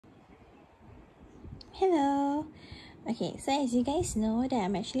Hello. Okay, so as you guys know that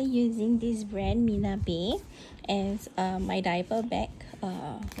I'm actually using this brand Mina Baie as my diaper bag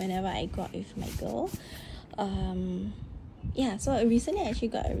whenever I go out with my girl. Yeah, so recently I actually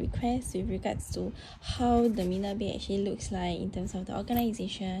got a request with regards to how the Mina Baie actually looks like in terms of the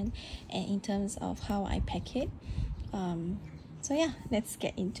organization and in terms of how I pack it. So yeah, let's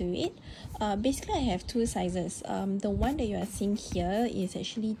get into it. Basically I have two sizes. The one that you are seeing here is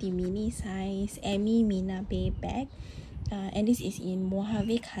actually the mini size Emmy Mina Baie bag, and this is in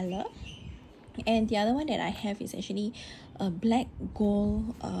Mojave color. And the other one that I have is actually a black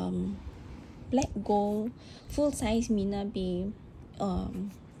gold full size Mina Baie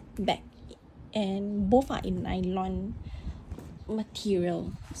bag, and both are in nylon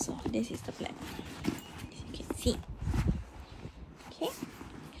material. So this is the black one, as you can see. Okay,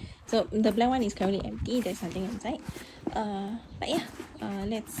 so the black one is currently empty, there's nothing inside. But yeah,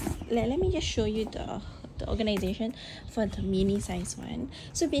 let me just show you the organization for the mini size one.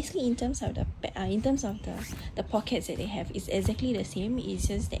 So basically in terms of the pockets that they have, it's exactly the same. It's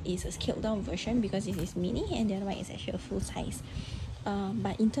just that it's a scaled down version because it is mini, and the other one is actually a full size.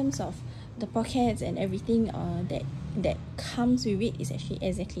 But in terms of the pockets and everything that comes with it is actually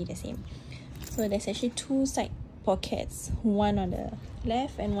exactly the same. So there's actually two side pockets, one on the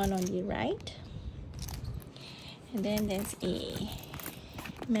left and one on the right, and then there's a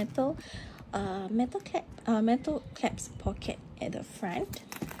metal clasp pocket at the front.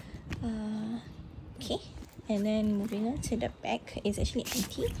 Okay, and then moving on to the back, it's actually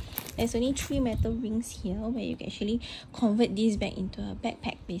empty. There's only 3 metal rings here where you can actually convert this bag into a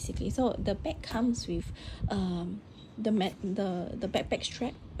backpack basically. So the bag comes with the backpack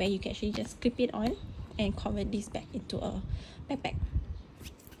strap where you can actually just clip it on and convert this bag into a backpack.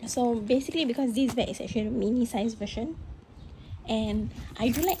 So basically, because this bag is actually a mini size version, and I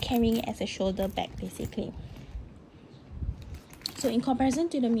do like carrying it as a shoulder bag basically. So in comparison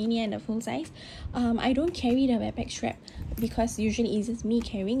to the mini and the full size, I don't carry the backpack strap because usually it's just me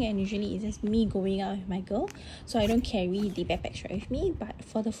carrying, and usually it's just me going out with my girl, so I don't carry the backpack strap with me. But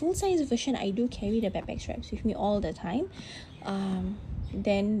for the full size version, I do carry the backpack straps with me all the time.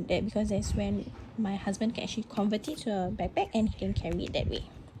 Because that's when my husband can actually convert it to a backpack and he can carry it that way,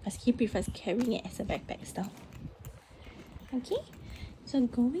 because he prefers carrying it as a backpack style. Okay, so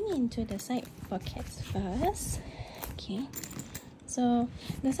going into the side pockets first. Okay, so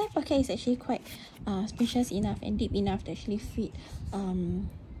the side pocket is actually quite spacious enough and deep enough to actually fit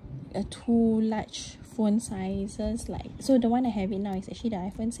two large phone sizes. So the one I have it now is actually the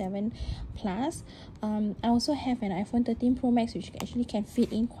iPhone 7 Plus. I also have an iPhone 13 Pro Max, which actually can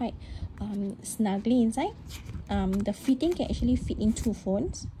fit in quite snugly inside. The fitting can actually fit in 2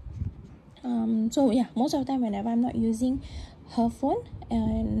 phones. So yeah, most of the time whenever I'm not using her phone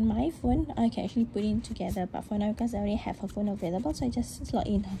and my phone, I can actually put in together. But for now, because I already have her phone available, so I just slot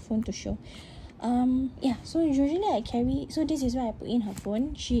in her phone to show. Yeah, so usually I carry, so this is where I put in her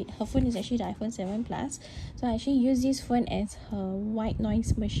phone. Her phone is actually the iPhone 7 Plus, so I actually use this phone as her white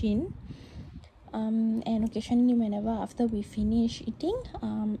noise machine. And occasionally whenever after we finish eating,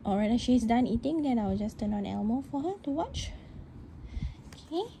 or rather she's done eating, then I'll just turn on Elmo for her to watch.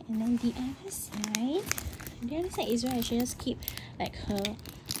 Okay, and then the other side is where I should just keep like her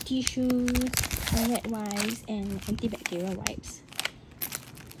tissues, her wet wipes, and antibacterial wipes.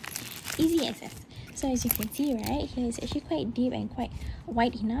 Easy access. So as you can see, right here is actually quite deep and quite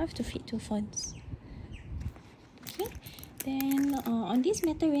wide enough to fit 2 phones. Okay, then on this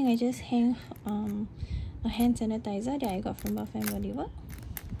metal ring I just hang a hand sanitizer that I got from Bath & Body Works.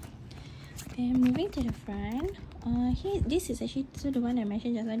 And moving to the front, here this is actually, so the one I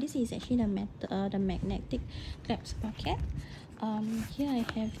mentioned just now, this is actually the magnetic clasp pocket. Here I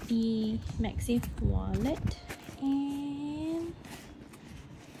have the MagSafe wallet and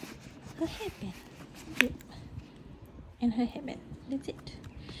her headband. Yep. And her headband. That's it.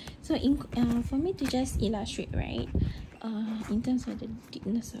 So for me to just illustrate, right, in terms of the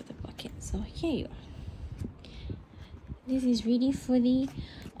deepness of the pocket, so here you are. This is really fully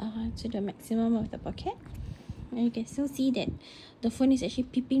to the maximum of the pocket, and you can still see that the phone is actually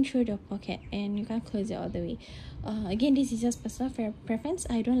peeping through the pocket and you can't close it all the way. Again, this is just personal preference.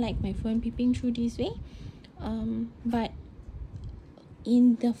 I don't like my phone peeping through this way, but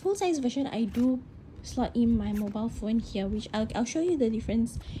in the full size version I do slot in my mobile phone here, which I'll show you the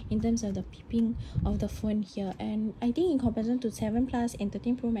difference in terms of the peeping of the phone here. And I think in comparison to 7 Plus and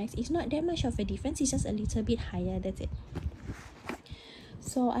 13 Pro Max, it's not that much of a difference, it's just a little bit higher, that's it.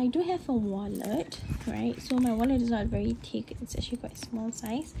 So I do have a wallet, right? So my wallet is not very thick, it's actually quite small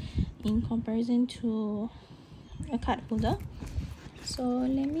size in comparison to a card holder. So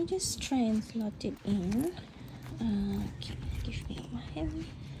let me just try and slot it in. Okay, give me my hand.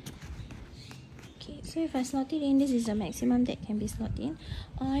 Okay, so if I slot it in, this is the maximum that can be slotted in.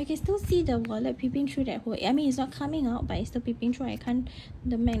 You can still see the wallet peeping through that hole. I mean, it's not coming out, but it's still peeping through.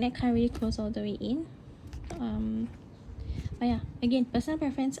 The magnet can't really close all the way in. But yeah, again, personal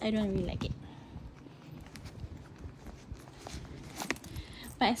preference, I don't really like it.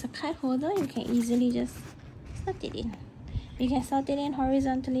 But as a card holder, you can easily just slot it in. You can slot it in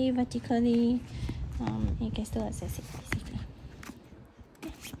horizontally, vertically. You can still access it basically.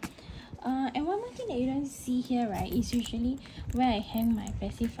 And one more thing that you don't see here, right, is usually where I hang my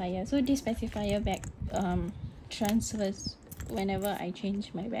pacifier. So this pacifier bag transfers whenever I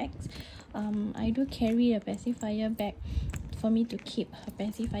change my bags. I do carry a pacifier bag for me to keep a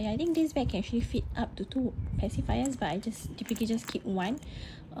pacifier. I think this bag can actually fit up to 2 pacifiers, but I just typically just keep one,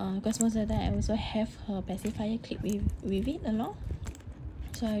 because most of the time I also have her pacifier clip with it along.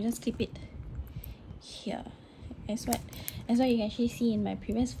 So I'll just clip it here, as what you can actually see in my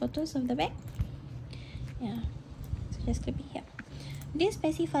previous photos of the bag. Yeah, so just clip it here. This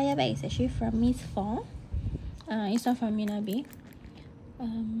pacifier bag is actually from Miss Fong. It's not from Mina Baie.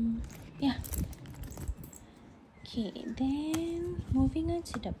 Yeah. Okay, then moving on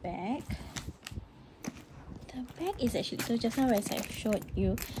to the bag. The bag is actually, so just now as I showed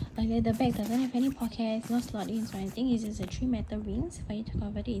you earlier, the bag doesn't have any pockets, no slot-ins or anything. It's just a 3 metal rings for you to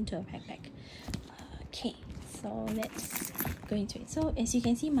convert it into a backpack. Okay, so let's go into it. So as you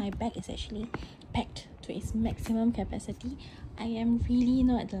can see, my bag is actually packed to its maximum capacity. I am really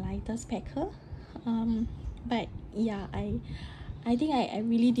not the lightest packer, but yeah, I think I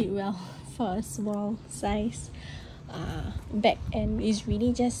really did well for a small size bag, and it's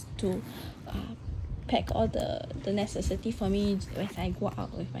really just to pack all the necessity for me as I go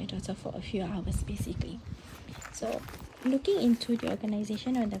out with my daughter for a few hours basically. So looking into the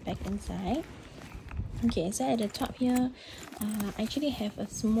organization on the back and side, okay, so at the top here, I actually have a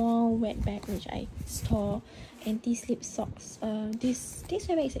small wet bag which I store anti-slip socks. This wet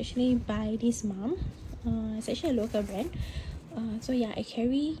bag is actually by this mom. It's actually a local brand. So yeah, I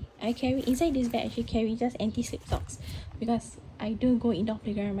carry inside this bag. I actually carry just anti-slip socks because I do go indoor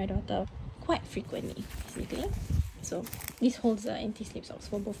playground with my daughter quite frequently basically. So this holds the anti-slip socks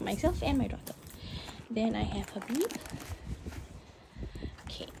for both myself and my daughter. Then I have a bead.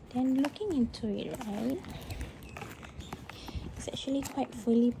 Okay, then looking into it, right, it's actually quite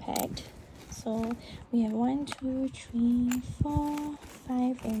fully packed. So we have 1, 2, 3, 4,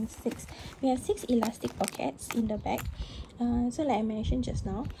 5 and 6. We have 6 elastic pockets in the back. So like I mentioned just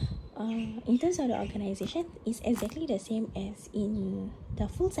now, in terms of the organization, it's exactly the same as in the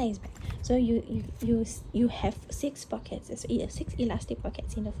full size bag. So you have 6 pockets, so 6 elastic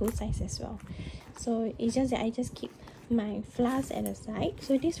pockets in the full size as well. So it's just that I just keep my flask at the side.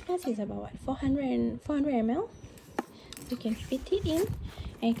 So this flask is about what, 400 ml. You can fit it in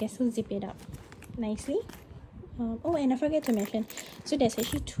and you can still zip it up nicely. Oh, and I forgot to mention, so there's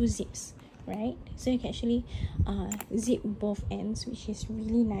actually 2 zips, right? So you can actually zip both ends, which is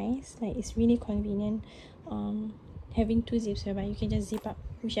really nice. Like, it's really convenient having 2 zips whereby you can just zip up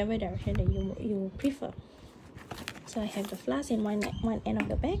whichever direction that you prefer. So I have the flask in one end of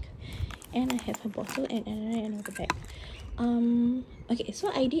the bag, and I have a bottle at another end of the bag. Okay,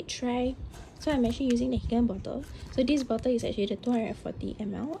 so I did try, so I'm actually using the Higan bottle. So this bottle is actually the 240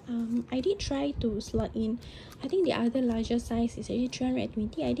 ml. I did try to slot in, I think the other larger size is actually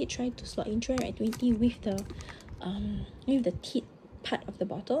 320. I did try to slot in 320 with the teat part of the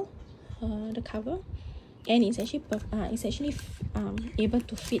bottle, the cover, and it's actually able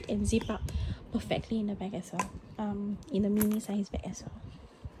to fit and zip up perfectly in the bag as well, in the mini size bag as well.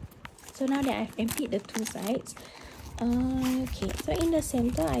 So now that I've emptied the 2 sides, okay, so in the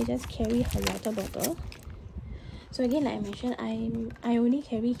center I just carry her water bottle. So again, like I mentioned, I only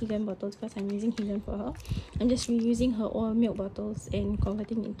carry Higan bottles because I'm using Higan for her. I'm just reusing her old milk bottles and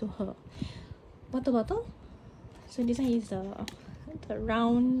converting into her water bottle. So this one is the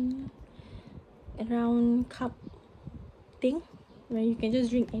round cup thing where you can just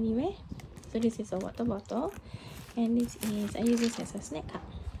drink anywhere. So this is a water bottle, and this is, I use this as a snack cup.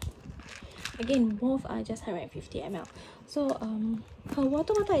 Again, both are just 150 ml. So her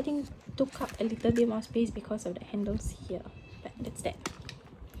water bottle I think took up a little bit more space because of the handles here, but that's that.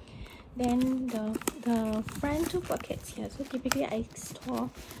 Then the front 2 pockets here, so typically I store,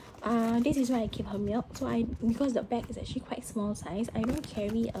 this is where I keep her milk. So because the bag is actually quite small size, I don't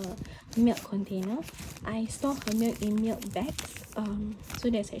carry a milk container. I store her milk in milk bags. So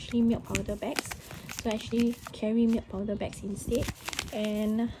there's actually milk powder bags, so I actually carry milk powder bags instead.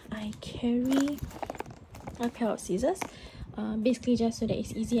 And I carry a pair of scissors. basically just so that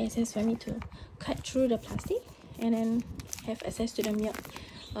it's easy access for me to cut through the plastic and then have access to the milk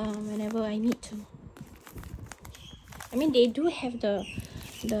whenever I need to. I mean, they do have the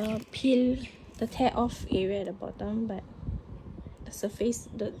peel, the tear off area at the bottom, but the surface,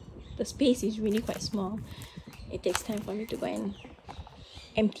 the space is really quite small. It takes time for me to go and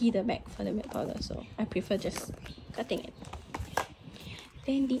empty the bag for the milk powder, so I prefer just cutting it.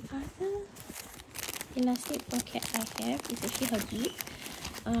 Then the other elastic pocket I have is actually her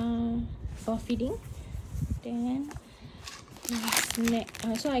bib for feeding. Then snack,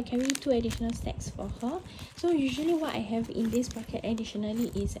 so I carry 2 additional snacks for her. So usually what I have in this pocket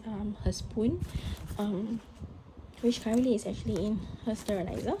additionally is her spoon, which currently is actually in her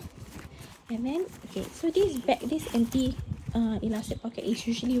sterilizer. And then okay, so this bag, this empty elastic pocket is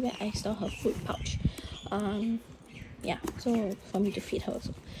usually where I store her food pouch. Yeah, so for me to feed her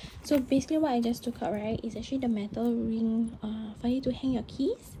also. So basically what I just took out, right, is actually the metal ring for you to hang your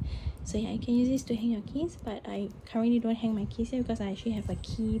keys. So yeah, I can use this to hang your keys, but I currently don't hang my keys here because I actually have a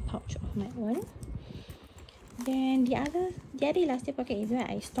key pouch of my own. Then the other elastic pocket is where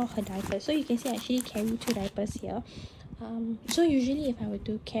I store her diapers. So you can see I actually carry 2 diapers here. So usually if I were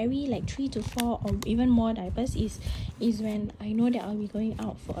to carry like 3 to 4 or even more diapers is when I know that I'll be going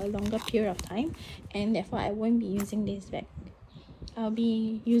out for a longer period of time, and therefore I won't be using this bag. I'll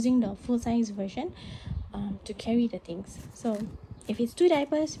be using the full-size version to carry the things. So if it's 2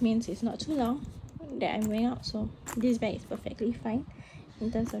 diapers, means it's not too long that I'm going out, so this bag is perfectly fine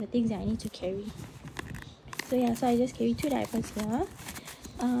in terms of the things that I need to carry. So yeah, so I just carry 2 diapers here,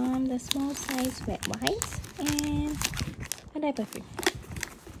 the small size wet wipes, and a diaper free.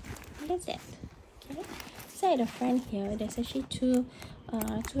 And that's it. Okay, so at the front here there's actually two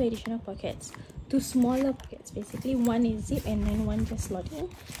additional pockets, 2 smaller pockets basically. One is zip and then one just slot in.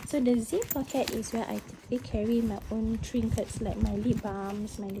 So the zip pocket is where I typically carry my own trinkets like my lip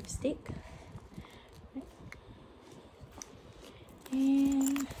balms, my lipstick,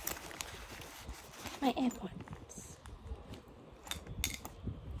 and my AirPods.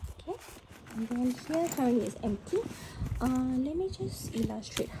 Okay, and then here currently is empty. Let me just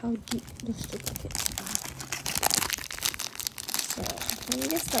illustrate how deep those 2 pockets are. So let me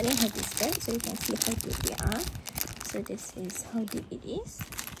just start in her this bag so you can see how deep they are. So this is how deep it is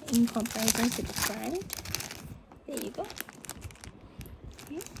in comparison to the front. There you go.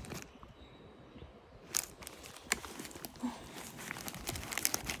 Okay.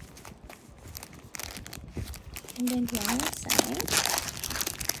 And then the other side,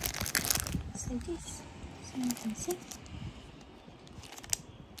 so this, so you can see.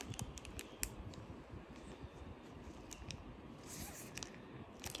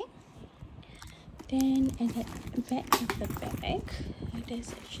 Okay. Then at the back of the bag,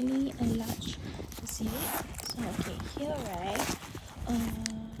 there's actually a large zip. So okay, here, right,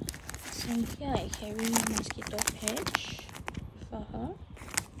 so here I carry mosquito patch for her.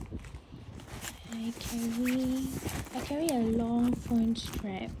 I carry a long phone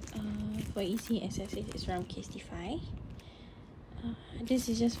strap for easy access. It's from Castify. This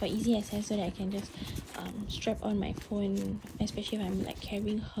is just for easy access so that I can just strap on my phone, especially if I'm like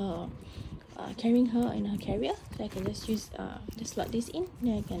carrying her in her carrier. So I can just use just slot this in,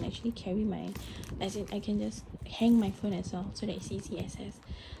 then I can actually carry my, as in I can just hang my phone as well, so that it's easy access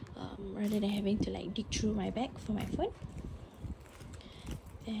rather than having to like dig through my bag for my phone.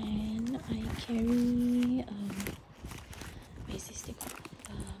 And I carry what is this thing called?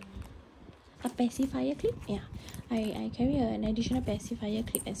 A pacifier clip. Yeah, I carry an additional pacifier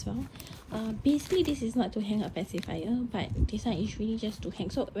clip as well. Basically this is not to hang a pacifier, but this one is really just to hang.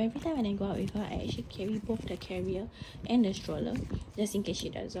 So every time when I go out with her, I actually carry both the carrier and the stroller, just in case she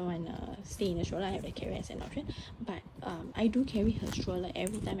doesn't want to stay in the stroller. I have the carrier as an option, but I do carry her stroller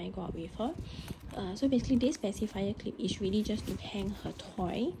every time I go out with her. So basically this pacifier clip is really just to hang her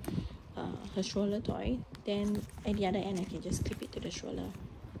toy, her stroller toy. Then at the other end I can just clip it to the stroller,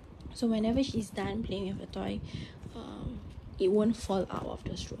 so whenever she's done playing with the toy, it won't fall out of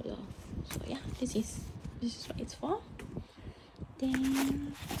the stroller. So yeah, this is what it's for.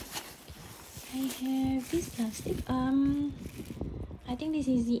 Then I have this plastic, I think this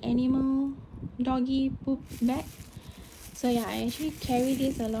is the animal doggy poop bag. So yeah, I actually carry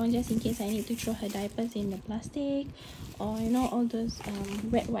this along just in case I need to throw her diapers in the plastic, or you know, all those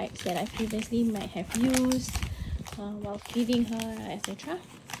wet wipes that I previously might have used while feeding her, etc.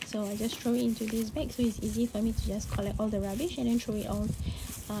 So I just throw it into this bag, so it's easy for me to just collect all the rubbish and then throw it all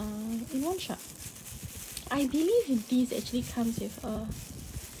in one shot. I believe this actually comes with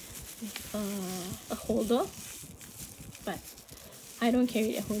a holder, but I don't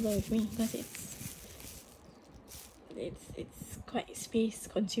carry a holder with me because it's quite space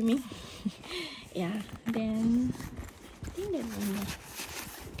consuming. Yeah, then I think that's one more.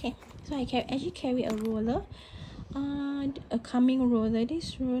 Okay, so I can actually carry a roller, a calming roller.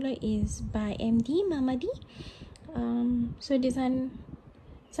 This roller is by MD Mama D. So this one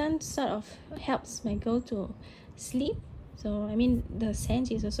sort of helps my girl to sleep. So I mean the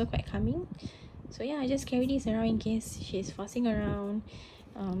scent is also quite calming. So yeah, I just carry this around in case she's fussing around.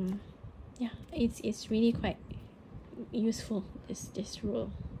 Yeah, it's really quite useful, this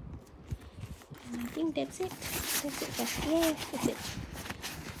roll. And I think that's it. Yeah, that's it.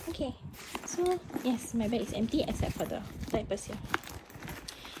 Okay, so yes, my bag is empty except for the diapers here.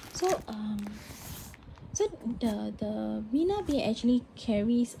 So so the Mina Baie actually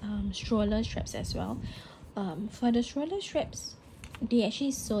carries stroller straps as well. For the stroller straps, they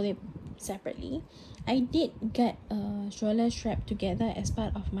actually sold it separately. I did get a stroller strap together as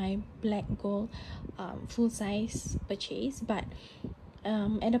part of my black gold full size purchase, but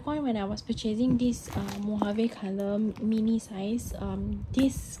at the point when I was purchasing this Mojave color mini size,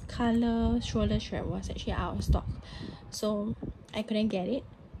 this color stroller strap was actually out of stock, so I couldn't get it.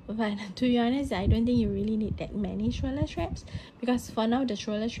 But to be honest, I don't think you really need that many stroller straps, because for now the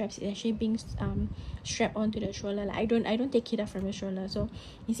stroller straps is actually being strapped onto the stroller. Like I don't take it out from the stroller, so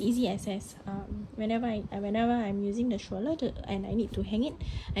it's easy access. Whenever I'm using the stroller and I need to hang it,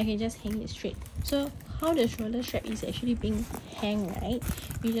 I can just hang it straight. So how the stroller strap is actually being hang, right?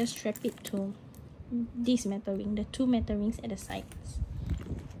 You just strap it to this metal ring, the two metal rings at the sides,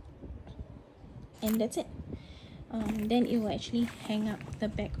 and that's it. Then it will actually hang up the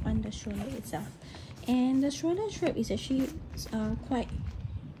bag on the stroller itself. And the stroller strap is actually quite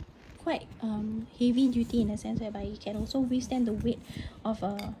heavy duty, in a sense whereby it can also withstand the weight of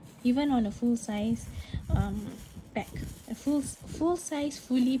even on a full size bag, a full size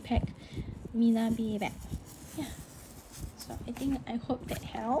fully packed Mina Baie bag. Yeah, so I hope that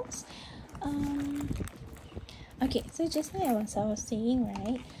helps. Okay, so just now I was saying,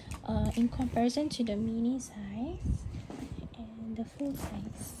 right, in comparison to the mini size and the full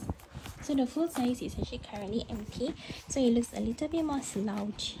size, so the full size is actually currently empty, so it looks a little bit more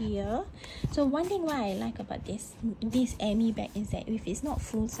slouchier. So one thing why I like about this Emmy bag is that if it's not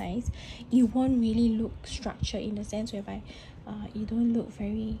full size, it won't really look structured, in the sense whereby you don't look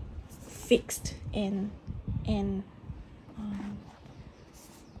very fixed, and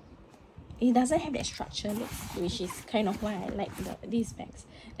it doesn't have that structure look, which is kind of why I like these bags.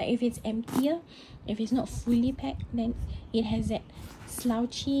 Like if it's emptier, if it's not fully packed, then it has that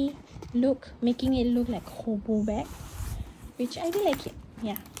slouchy look, making it look like hobo bag, which I do like it.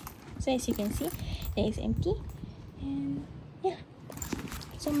 Yeah, so as you can see, that is empty, and yeah,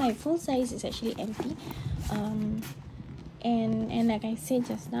 so my full size is actually empty. And like I said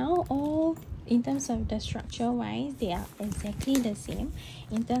just now, all in terms of the structure wise, they are exactly the same.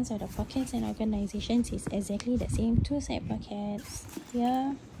 In terms of the pockets and organizations, it's exactly the same. Two side pockets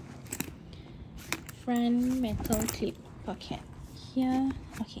here, front metal clip pocket here.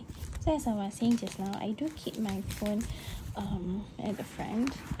 Okay, so as I was saying just now, I do keep my phone at the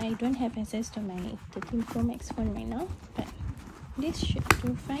front. I don't have access to my 13 Pro Max phone right now, but this should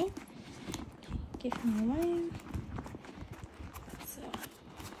do fine. Give me one. So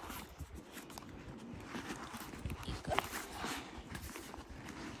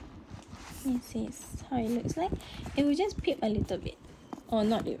this is how it looks like. It will just peep a little bit, or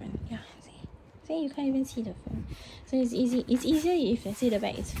not even. Yeah, see, you can't even see the phone. So it's easier if let's say the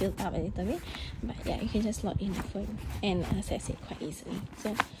bag is filled up a little bit, but yeah, you can just slot in the phone and access it quite easily.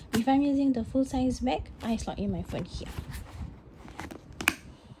 So if I'm using the full size bag, I slot in my phone here.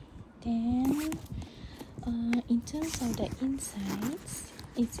 Then in terms of the insides,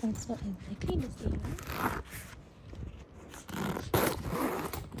 it's also exactly the same.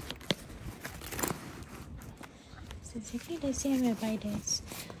 It's exactly the same, whereby there's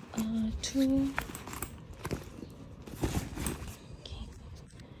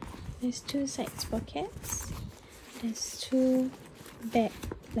there's two sides pockets, there's two back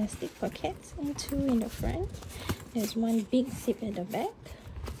plastic pockets, and two in the front. There's one big zip at the back.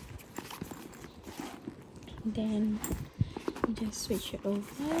 Then you just switch it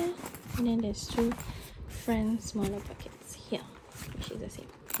over, and then there's two front smaller pockets here, which is the same.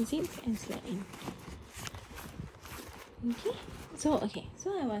 Zip and slide in. Okay,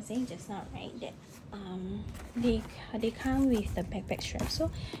 so I was saying just now, right, that they come with the backpack straps.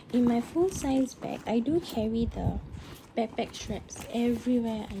 So in my full size bag, I do carry the backpack straps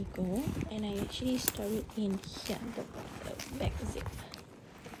everywhere I go, and I actually store it in here, the back zip.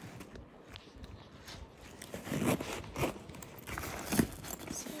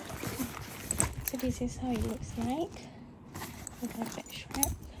 So this this is how it looks like with the back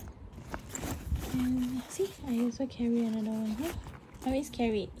strap. And see, I also carry another one here. I always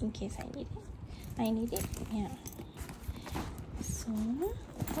carry it in case I need it. Yeah. So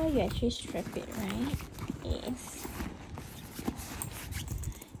how you actually strap it, right, is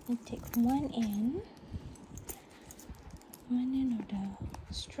you take one end of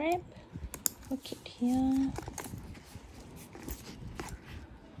the strap, hook it here,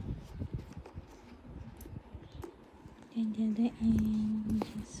 and the other end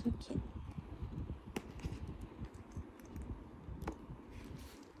just hook it.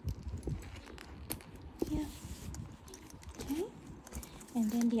 Yeah. Okay.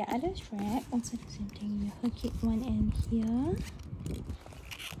 And then the other strap, also the same thing. You hook it one end here,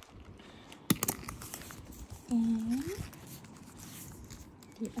 and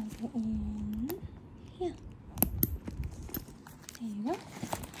the other end here. There you go.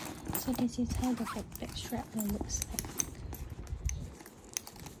 So this is how the backpack strap looks like.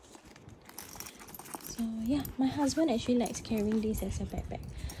 So yeah, my husband actually likes carrying this as a backpack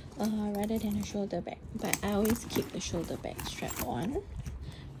rather than a shoulder bag, but I always keep the shoulder bag strap on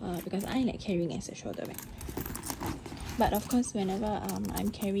because I like carrying as a shoulder bag. But of course, whenever I'm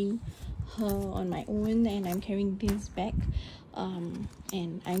carrying her on my own and I'm carrying this bag,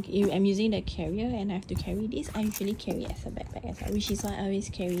 and I'm using the carrier and I have to carry this, I usually carry as a backpack as well, which is why I always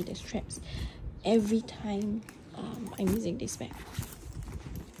carry the straps every time I'm using this bag.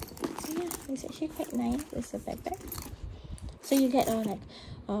 So yeah, it's actually quite nice as a backpack. So you get a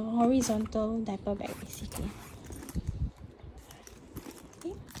horizontal diaper bag basically.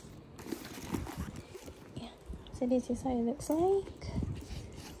 Okay. Yeah. So this is how it looks like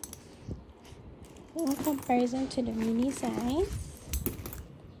in comparison to the mini size.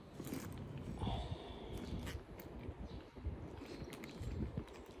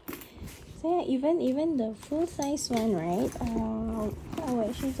 So yeah, even the full size one, right? I will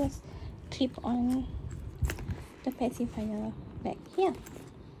actually just clip on the pacifier back here.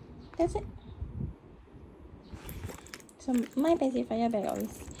 That's it. So my pacifier bag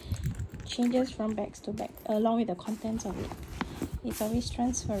always changes from bags to bag along with the contents of it. It's always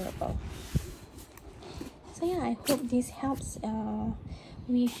transferable. So yeah, I hope this helps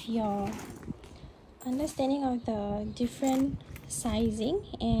with your understanding of the different sizing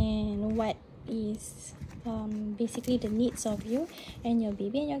and what is basically the needs of you and your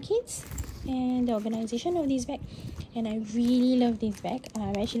baby and your kids, and the organization of this bag. And I really love this bag.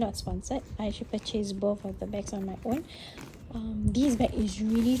 I'm actually not sponsored. I actually purchased both of the bags on my own. This bag is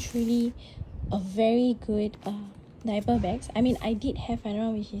really truly a very good diaper bags. I mean, I did have another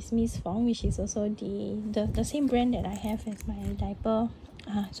one which is Miss Fong, which is also the same brand that I have as my diaper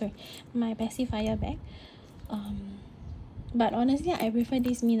my pacifier bag. But honestly, I prefer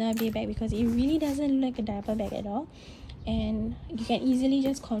this Mina Baie bag because it really doesn't look like a diaper bag at all, and you can easily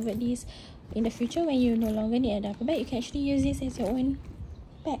just convert this in the future when you no longer need a diaper bag. You can actually use this as your own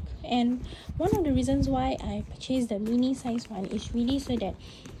bag. And one of the reasons why I purchased the mini size one is really so that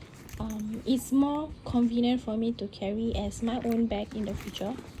it's more convenient for me to carry as my own bag in the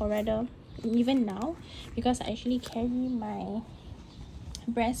future, or rather even now, because I actually carry my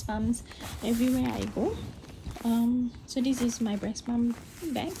breast pumps everywhere I go. So this is my breast pump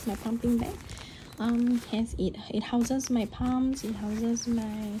bag, my pumping bag. It houses my pumps, it houses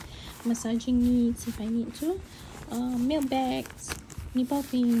my massaging needs if I need to, milk bags, nipple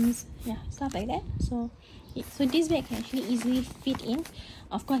pins, yeah, stuff like that. So this bag can actually easily fit in.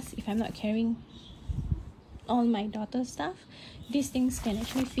 Of course, if I'm not carrying all my daughter's stuff, these things can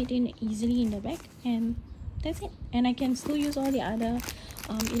actually fit in easily in the bag, and that's it. And I can still use all the other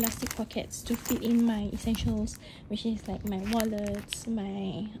elastic pockets to fit in my essentials, which is like my wallets,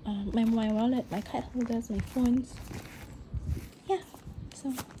 my wallet, my card holders, my phones. Yeah,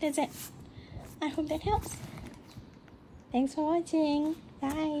 so that's it. I hope that helps. Thanks for watching.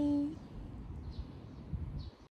 Bye.